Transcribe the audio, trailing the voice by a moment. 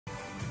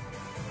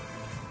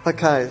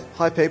Okay,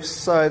 hi peeps.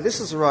 So this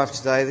has arrived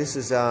today. This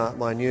is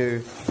my new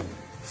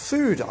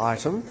food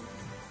item.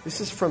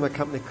 This is from a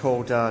company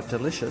called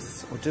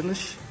Delicious, or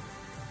Delish?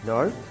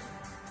 No?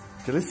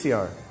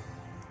 Delicio.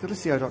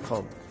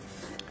 Delicio.com.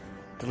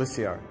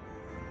 Delicio.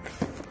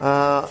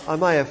 I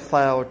may have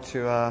failed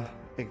to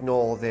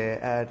ignore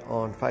their ad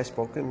on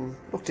Facebook and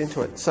looked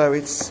into it. So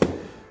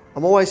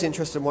I'm always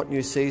interested in what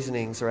new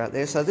seasonings are out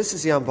there. So this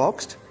is the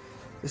unboxed.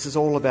 This is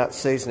all about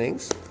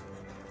seasonings.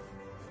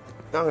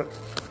 I'm going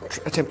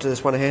to attempt to do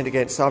this one hand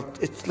again. So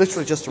it's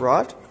literally just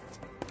arrived.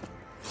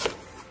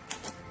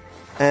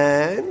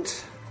 And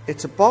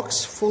it's a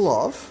box full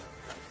of...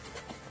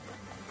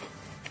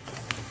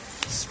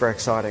 This is very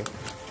exciting.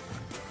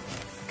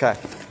 Okay.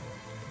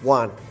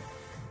 1.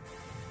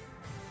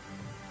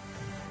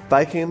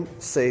 Bacon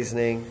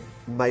seasoning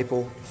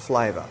maple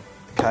flavour.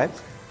 Okay.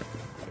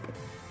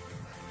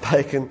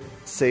 Bacon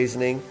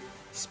seasoning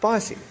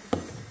spicy.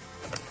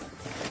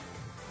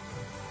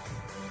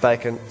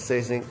 Bacon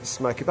seasoning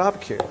smoky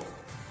barbecue.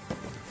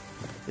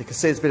 You can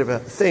see there's a bit of a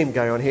theme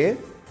going on here.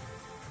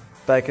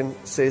 Bacon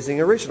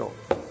seasoning original.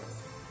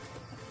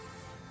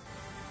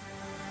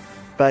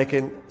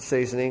 Bacon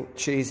seasoning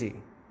cheesy.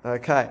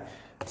 Okay,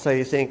 so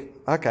you think,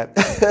 okay,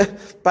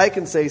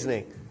 bacon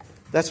seasoning,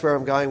 that's where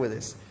I'm going with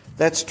this.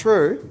 That's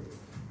true,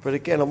 but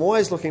again, I'm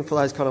always looking for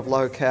those kind of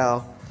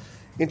low-cal,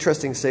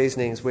 interesting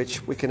seasonings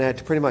which we can add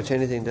to pretty much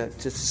anything to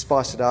just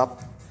spice it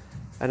up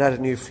and add a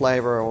new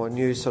flavour or a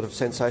new sort of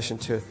sensation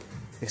to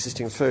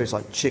existing foods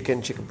like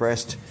chicken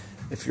breast.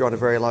 If you're on a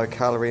very low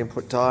calorie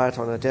input diet,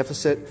 on a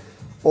deficit,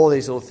 all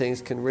these little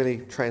things can really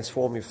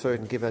transform your food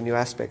and give a new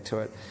aspect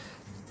to it.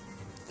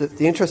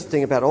 The interesting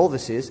thing about all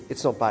this is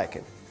it's not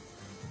bacon.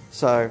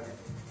 So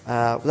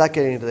without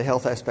getting into the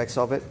health aspects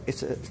of it,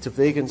 it's a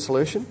vegan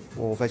solution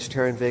or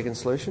vegetarian vegan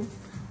solution.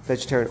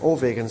 Vegetarian or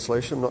vegan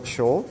solution, I'm not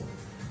sure.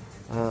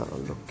 I'll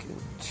look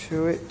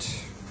into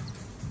it.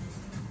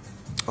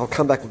 I'll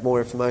come back with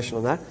more information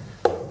on that.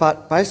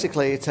 But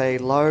basically it's a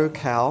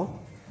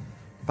low-cal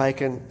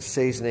bacon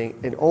seasoning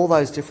in all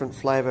those different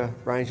flavour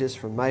ranges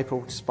from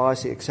maple to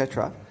spicy,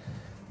 etc.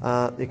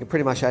 You can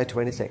pretty much add to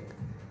anything.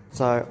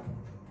 So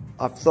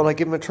I thought I'd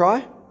give them a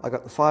try. I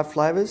got the 5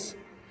 flavours.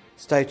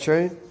 Stay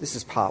tuned. This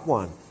is part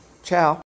 1. Ciao.